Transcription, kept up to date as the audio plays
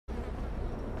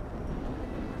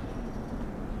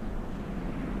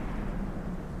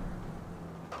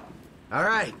All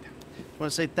right. I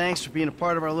want to say thanks for being a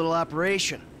part of our little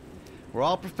operation. We're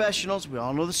all professionals. We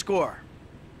all know the score.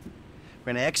 We're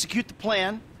going to execute the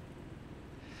plan.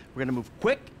 We're going to move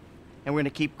quick, and we're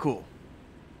going to keep cool.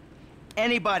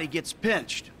 Anybody gets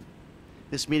pinched.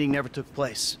 This meeting never took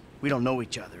place. We don't know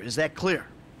each other. Is that clear?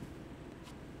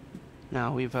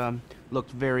 Now, we've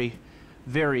looked very,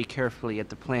 very carefully at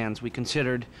the plans. We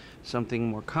considered something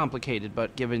more complicated,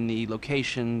 but given the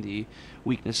location, the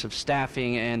weakness of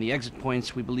staffing, and the exit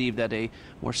points, we believe that a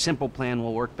more simple plan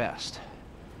will work best.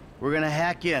 We're gonna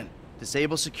hack in,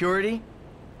 disable security,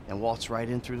 and waltz right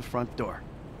in through the front door.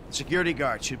 The security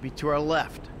guard should be to our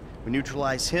left. We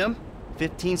neutralize him.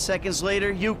 15 seconds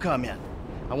later, you come in.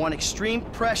 I want extreme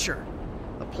pressure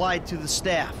applied to the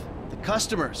staff. The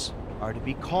customers are to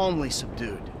be calmly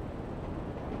subdued.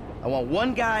 I want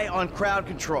one guy on crowd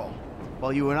control,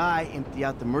 while you and I empty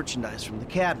out the merchandise from the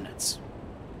cabinets.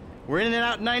 We're in and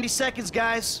out in 90 seconds,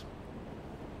 guys.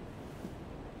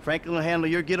 Franklin will handle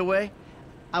your getaway.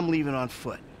 I'm leaving on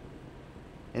foot.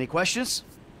 Any questions?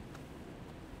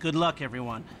 Good luck,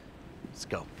 everyone. Let's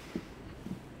go.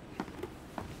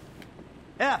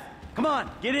 F, come on,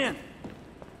 get in.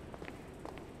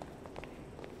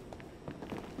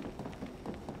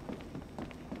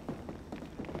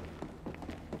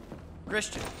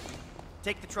 Christian,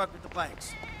 take the truck with the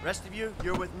bikes. Rest of you,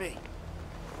 you're with me.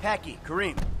 Packy,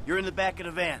 Kareem, you're in the back of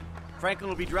the van. Franklin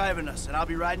will be driving us, and I'll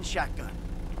be riding shotgun.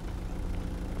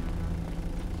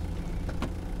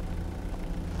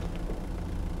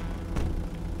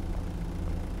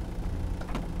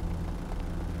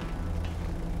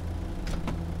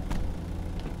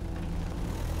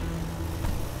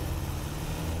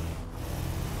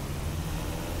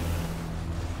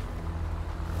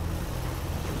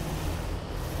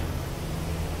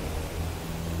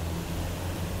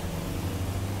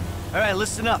 All right,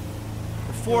 listen up.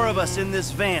 The four of us in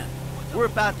this van, we're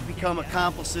about to become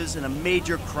accomplices in a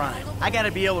major crime. I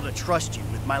gotta be able to trust you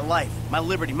with my life, my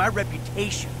liberty, my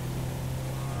reputation.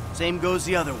 Same goes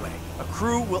the other way. A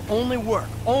crew will only work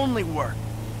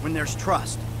when there's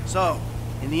trust. So,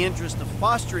 in the interest of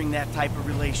fostering that type of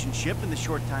relationship in the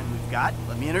short time we've got,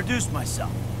 let me introduce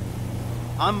myself.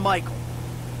 I'm Michael.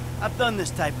 I've done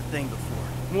this type of thing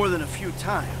before, more than a few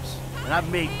times, and I've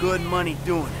made good money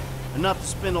doing it. Enough to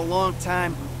spend a long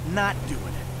time not doing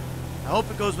it. I hope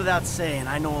it goes without saying,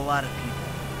 I know a lot of people.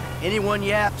 Anyone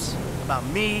yaps about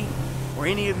me or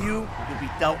any of you will be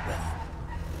dealt with.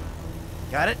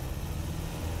 Got it?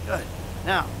 Good.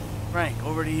 Now, Frank,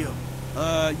 over to you.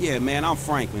 Yeah, man, I'm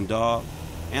Franklin, dawg.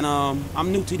 And,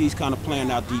 I'm new to these kind of planned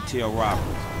out detail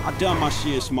robberies. I done my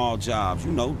share of small jobs,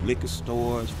 you know, liquor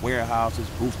stores, warehouses,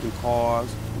 boosting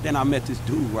cars. And then I met this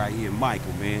dude right here,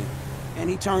 Michael, man. And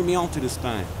he turned me on to this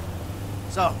thing.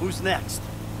 So, who's next?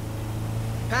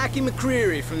 Packy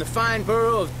McCreary from the fine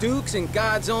borough of Dukes in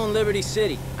God's own Liberty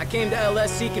City. I came to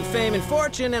LS seeking fame and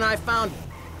fortune, and I found...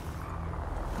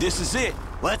 This is it.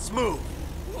 Let's move.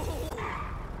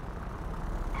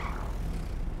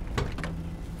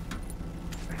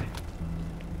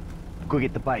 Go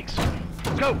get the bikes.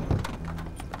 Let's go!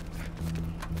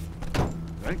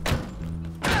 Right.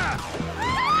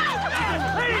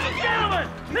 Ladies and gentlemen,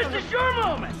 this is your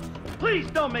moment! Please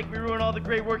don't make me ruin all the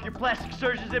great work your plastic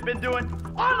surgeons have been doing.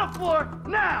 On the floor,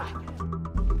 now!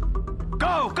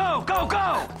 Go, go, go,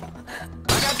 go!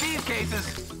 I got these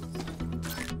cases.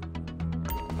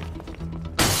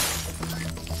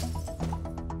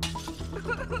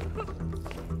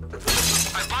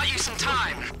 I bought you some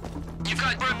time. You've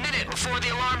got a minute before the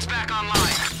alarm's back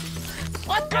online.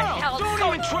 What the hell?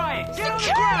 Don't even try it! Get on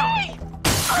the ground!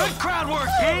 Good crowd work,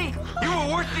 P! You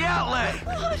were worth the outlay!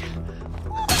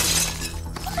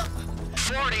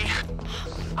 40.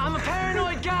 I'm a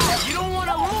paranoid guy. You don't want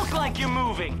to look like you're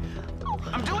moving.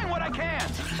 I'm doing what I can.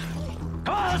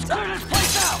 Come on, let's clear this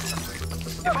place out.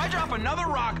 If I drop another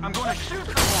rock, I'm going to shoot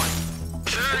someone.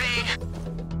 30.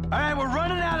 All right, we're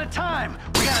running out of time.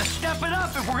 We got to step it up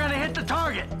if we're going to hit the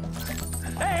target.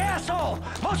 Hey, asshole!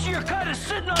 Most of your cut is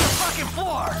sitting on the fucking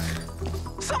floor.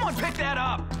 Someone pick that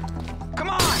up. Come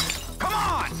on. Come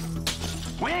on.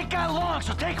 We ain't got long,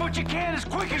 so take what you can as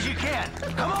quick as you can.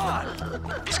 Come on!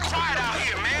 It's quiet out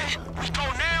here, man. We go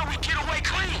now, we get away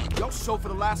clean. Yo, show for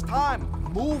the last time.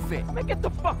 Move it. Man, get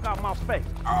the fuck out my face.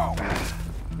 Oh.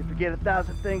 You forget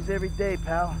 1,000 things every day,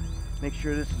 pal. Make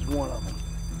sure this is one of them.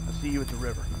 I'll see you at the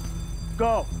river.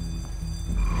 Go!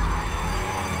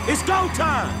 It's go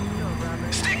time!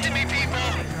 Stick to me, people.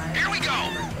 Here we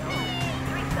go.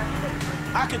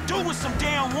 I could do with some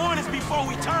damn warnings before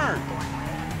we turn.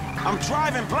 I'm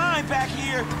driving blind back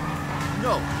here.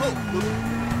 No,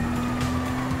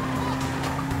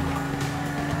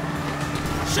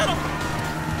 Shut up!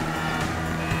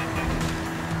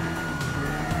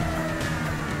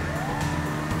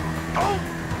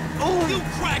 Oh, you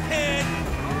crackhead!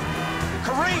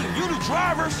 Kareem, you the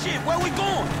driver? Shit, where we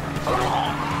going?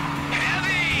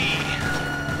 Heavy!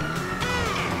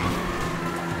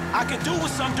 I could do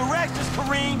with some directions,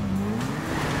 Kareem.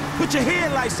 Put your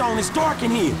headlights on, it's dark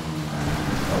in here.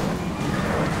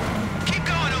 Keep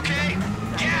going, okay?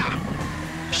 Yeah.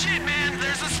 Shit, man,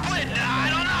 there's a split. I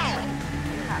don't know.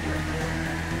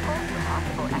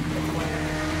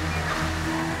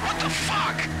 What the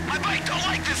fuck? My bike don't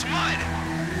like this mud.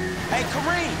 Hey,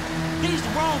 Kareem, these the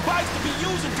wrong bikes to be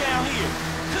using down here.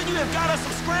 Couldn't you have got us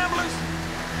some scramblers?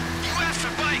 You asked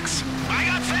for bikes. I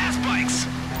got fast bikes.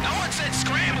 No one said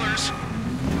scramblers.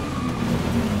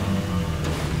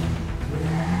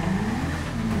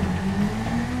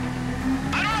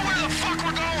 I don't know where the fuck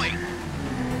we're going.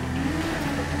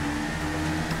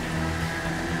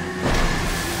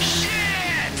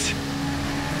 Shit!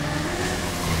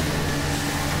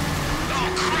 Oh,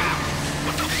 crap!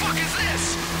 What the fuck is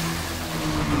this?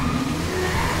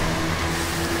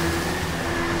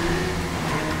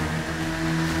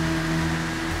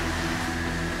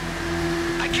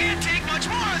 I can't take much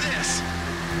more of this!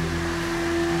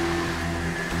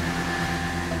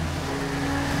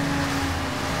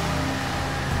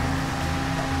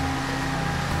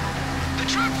 The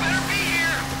truck better be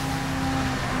here!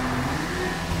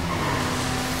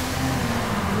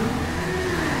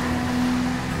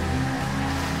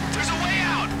 There's a way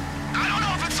out! I don't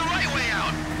know if it's the right way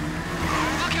out!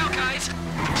 Look out, guys! The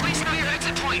police know your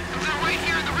exit point! They're right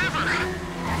here in the river!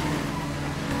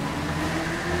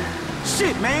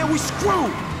 Shit, man, we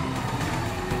screwed!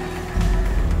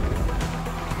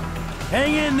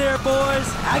 Hang in there, boys.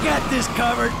 I got this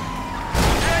covered.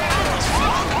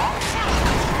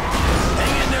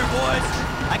 Hang in there, boys.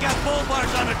 I got bull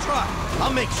bars on the truck.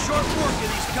 I'll make short work of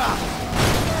these cops.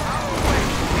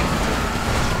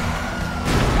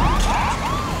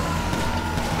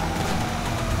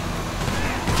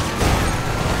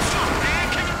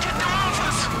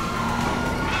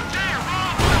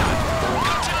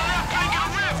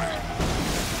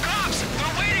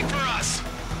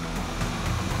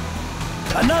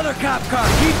 Another cop car.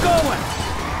 Keep going.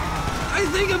 I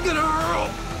think I'm gonna hurl.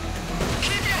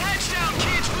 Keep your heads down,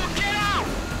 kids. We'll get out.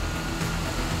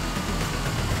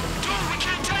 Dude, we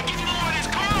can't take any more of this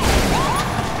car.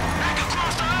 Back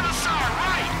across the other side,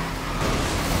 right?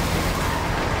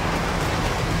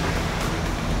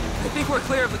 I think we're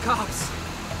clear of the cops.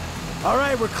 All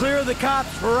right, we're clear of the cops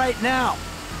for right now.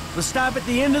 Let's stop at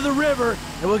the end of the river,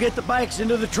 and we'll get the bikes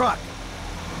into the truck.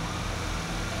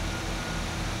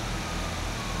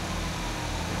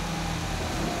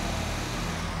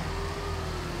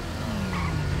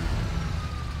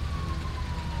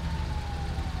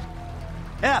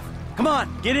 F, come on,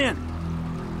 get in.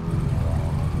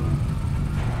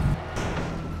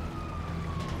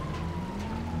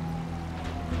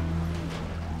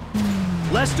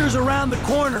 Lester's around the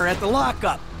corner at the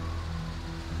lockup.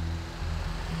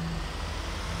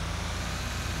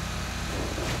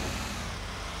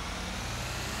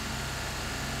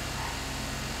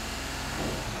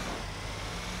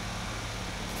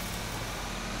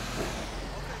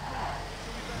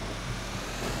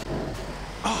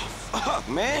 Fuck,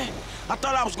 man. I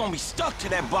thought I was gonna be stuck to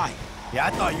that bike. Yeah, I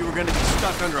thought you were gonna be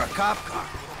stuck under a cop car.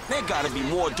 There gotta be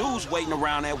more dudes waiting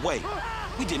around that way.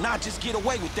 We did not just get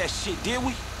away with that shit, did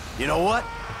we? You know what?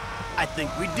 I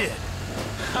think we did.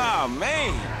 Oh,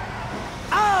 man.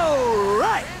 All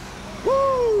right!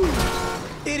 Woo!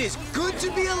 It is good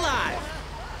to be alive.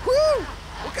 Woo!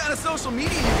 What kind of social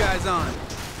media you guys on?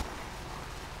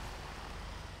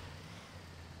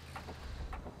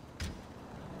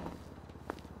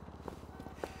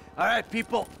 All right,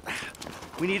 people.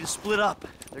 We need to split up.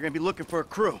 They're gonna be looking for a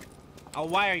crew. I'll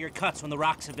wire your cuts when the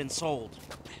rocks have been sold.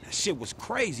 That shit was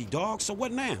crazy, dog. So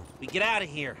what now? We get out of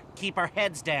here. Keep our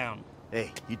heads down.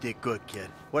 Hey, you did good, kid.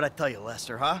 What'd I tell you,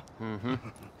 Lester, huh? Mm-hmm. All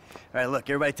right, look,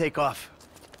 everybody take off.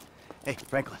 Hey,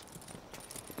 Franklin.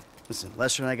 Listen,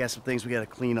 Lester and I got some things we gotta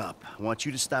clean up. I want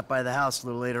you to stop by the house a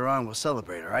little later on. We'll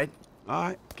celebrate, all right? All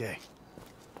right. Okay.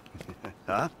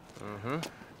 Huh? Mm-hmm.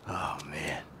 Oh,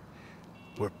 man.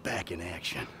 We're back in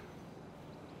action.